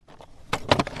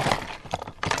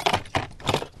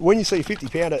when you see a 50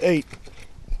 pounder eat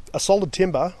a solid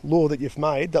timber lure that you've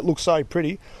made that looks so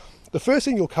pretty, the first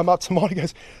thing you'll come up to mind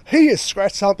goes, he has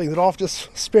scratched something that I've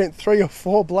just spent 3 or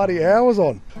 4 bloody hours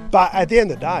on. But at the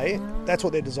end of the day, that's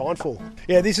what they're designed for.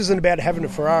 Yeah, this isn't about having a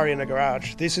Ferrari in a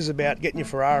garage. This is about getting your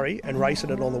Ferrari and racing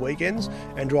it on the weekends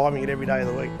and driving it every day of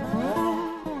the week.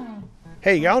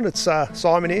 How you going? It's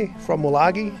Simon here from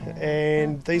Woolagi,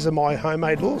 and these are my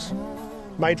homemade lures,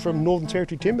 made from Northern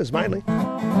Territory timbers mainly.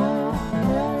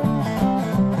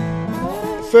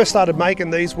 First started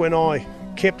making these when I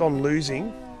kept on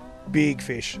losing big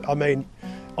fish. I mean,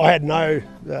 I had no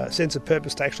sense of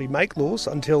purpose to actually make lures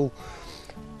until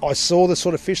I saw the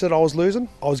sort of fish that I was losing.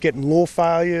 I was getting lure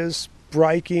failures,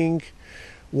 breaking,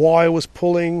 wire was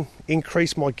pulling,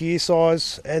 increased my gear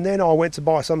size, and then I went to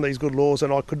buy some of these good lures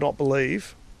and I could not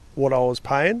believe what I was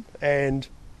paying and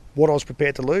what I was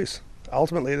prepared to lose.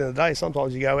 Ultimately, at the end of the day,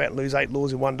 sometimes you go out and lose 8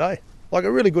 lures in one day. Like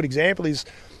a really good example is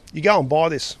you go and buy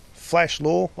this flash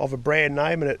lure of a brand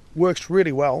name and it works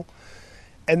really well,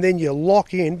 and then you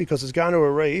lock in because it's going to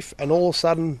a reef and all of a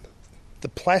sudden the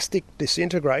plastic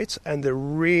disintegrates and the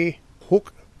rear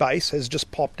hook base has just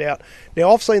popped out.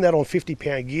 Now I've seen that on 50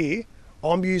 pound gear.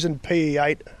 I'm using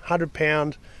PE8, 100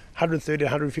 pound, 130 to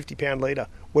 150 pound leader.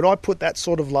 When I put that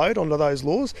sort of load onto those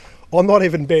lures, I'm not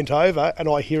even bent over and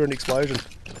I hear an explosion.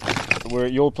 We're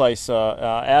at your place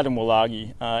out in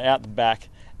Woolagi, out the back,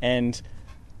 and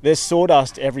there's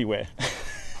sawdust everywhere.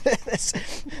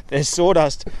 There's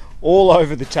sawdust all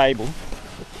over the table.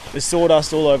 There's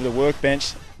sawdust all over the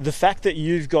workbench. The fact that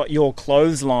you've got your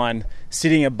clothesline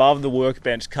sitting above the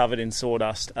workbench covered in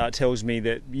sawdust tells me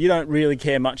that you don't really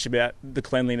care much about the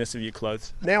cleanliness of your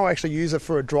clothes. Now I actually use it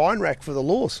for a drying rack for the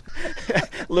lures.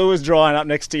 Lures drying up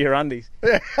next to your undies.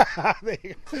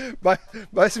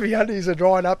 Most of my undies are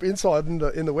drying up inside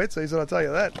in the wet season, I'll tell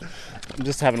you that. I'm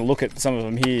just having a look at some of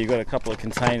them here. You've got a couple of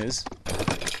containers.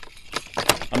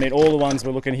 I mean, all the ones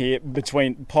we're looking here,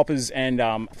 between poppers and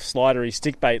slidery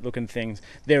stickbait looking things,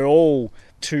 they're all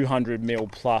 200 mil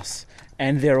plus,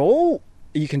 and they're all,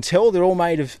 you can tell they're all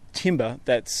made of timber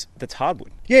that's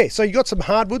hardwood. Yeah, so you got some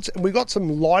hardwoods and we got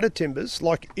some lighter timbers.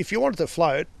 Like if you wanted to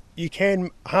float, you can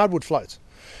hardwood floats,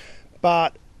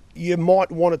 but you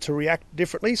might want it to react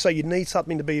differently, so you need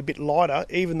something to be a bit lighter,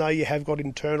 even though you have got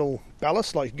internal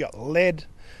ballast, like you've got lead.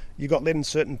 You've got lead in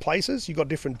certain places, you've got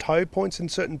different toe points in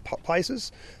certain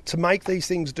places to make these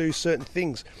things do certain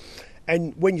things.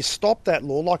 And when you stop that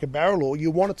lure, like a barrel lure, you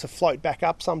want it to float back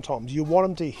up sometimes. You want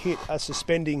them to hit a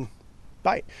suspending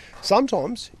bait.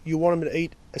 Sometimes you want them to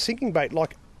eat a sinking bait,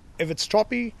 like if it's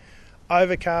choppy,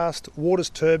 overcast, water's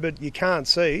turbid, you can't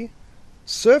see.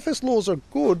 Surface lures are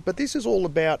good, but this is all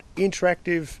about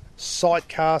interactive sight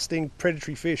casting,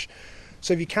 predatory fish.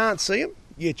 So if you can't see them,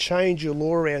 you change your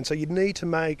lure around. So you need to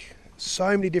make so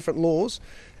many different lures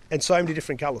and so many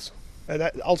different colours. And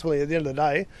that, ultimately, at the end of the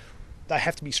day, they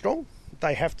have to be strong.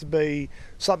 They have to be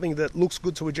something that looks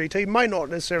good to a GT. May not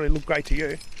necessarily look great to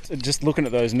you. So just looking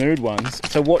at those nude ones,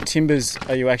 so what timbers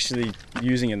are you actually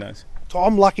using in those? So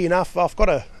I'm lucky enough, I've got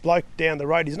a bloke down the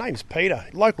road, his name's Peter,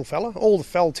 local fella, all the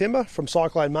fell timber from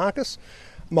Cyclone Marcus,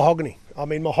 mahogany. I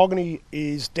mean, mahogany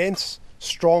is dense,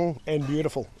 strong and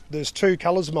beautiful. There's 2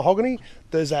 colours of mahogany.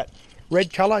 There's that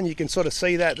red colour, and you can sort of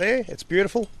see that there. It's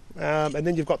beautiful. And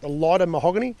then you've got the lighter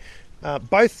mahogany,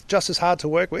 both just as hard to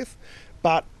work with,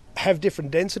 but have different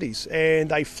densities, and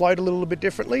they float a little bit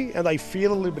differently, and they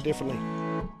feel a little bit differently.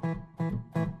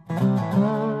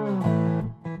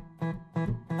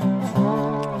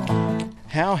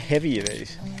 How heavy are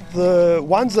these? The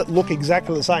ones that look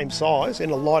exactly the same size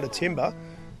in a lighter timber,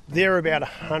 they're about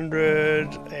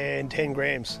 110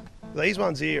 grams. These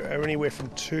ones here are anywhere from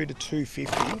 2 to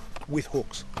 250 with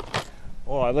hooks.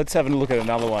 All right, let's have a look at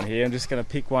another one here. I'm just going to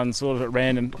pick one sort of at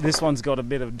random. This one's got a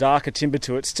bit of darker timber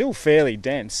to it, still fairly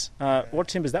dense. What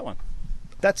timber's that one?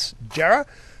 That's Jarrah.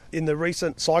 In the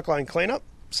recent cyclone cleanup,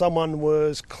 someone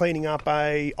was cleaning up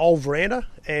a old veranda,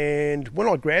 and when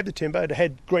I grabbed the timber, it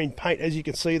had green paint. As you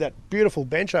can see, that beautiful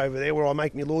bench over there where I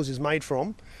make my lures is made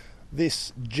from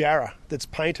this Jarrah that's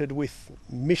painted with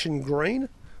mission green,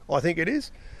 I think it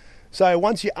is. So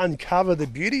once you uncover the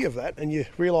beauty of that and you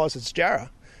realise it's Jarrah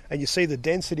and you see the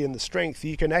density and the strength,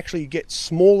 you can actually get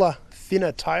smaller,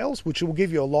 thinner tails, which will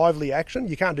give you a lively action.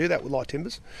 You can't do that with light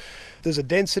timbers. There's a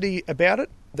density about it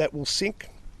that will sink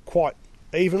quite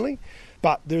evenly,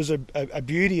 but there's a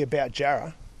beauty about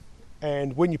Jarrah,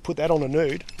 and when you put that on a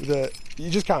nude, you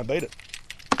just can't beat it.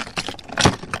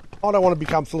 I don't want to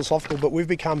become philosophical, but we've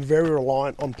become very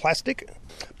reliant on plastic.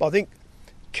 But I think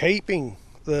keeping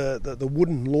the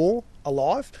wooden lure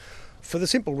alive, for the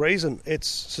simple reason it's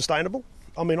sustainable.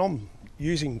 I mean, I'm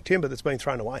using timber that's been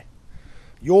thrown away.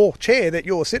 your chair that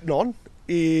you're sitting on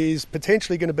is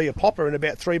potentially going to be a popper in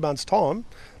about 3 months' time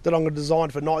that I'm going to design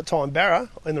for nighttime barra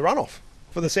in the runoff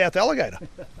for the South Alligator.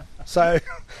 So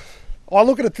I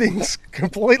look at things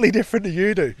completely different to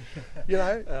you do. You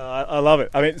know, I love it.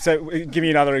 I mean, so give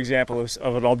me another example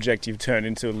of an object you've turned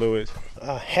into lures.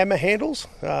 Hammer handles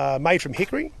made from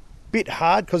hickory, bit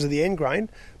hard because of the end grain,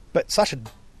 but such a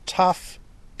tough,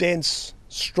 dense,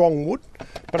 strong wood,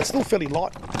 but it's still fairly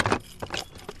light.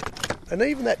 And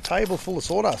even that table full of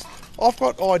sawdust, I've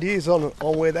got ideas on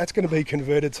where that's going to be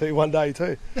converted to one day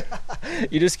too.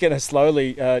 You're just going to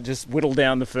slowly just whittle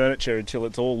down the furniture until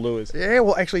it's all lures. Yeah,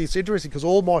 well, actually, it's interesting because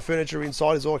all my furniture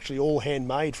inside is actually all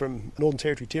handmade from Northern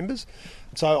Territory timbers.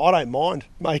 So I don't mind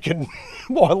making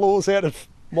my lures out of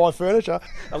my furniture.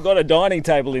 I've got a dining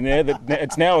table in there that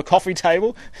it's now a coffee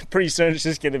table. Pretty soon it's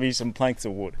just going to be some planks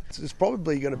of wood. It's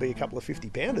probably going to be a couple of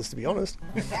 50-pounders, to be honest.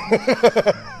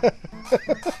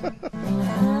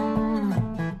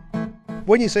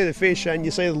 When you see the fish and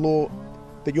you see the lure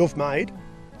that you've made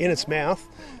in its mouth,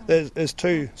 there's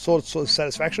two sorts of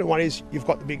satisfaction. One is you've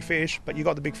got the big fish, but you've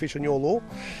got the big fish on your lure.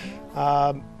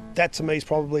 That to me is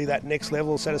probably that next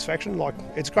level of satisfaction. Like,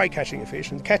 it's great catching a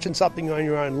fish and catching something on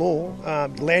your own lure,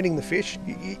 landing the fish.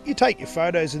 You take your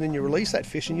photos and then you release that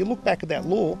fish and you look back at that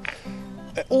lure.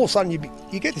 All of a sudden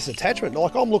you get this attachment.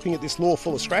 Like, I'm looking at this lure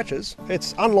full of scratches.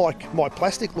 It's unlike my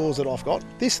plastic lures that I've got.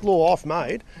 This lure I've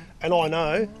made, and I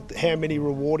know how many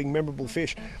rewarding, memorable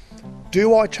fish.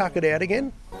 Do I chuck it out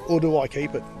again or do I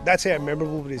keep it? That's how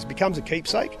memorable it is. It becomes a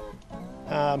keepsake,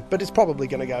 but it's probably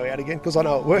going to go out again because I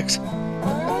know it works.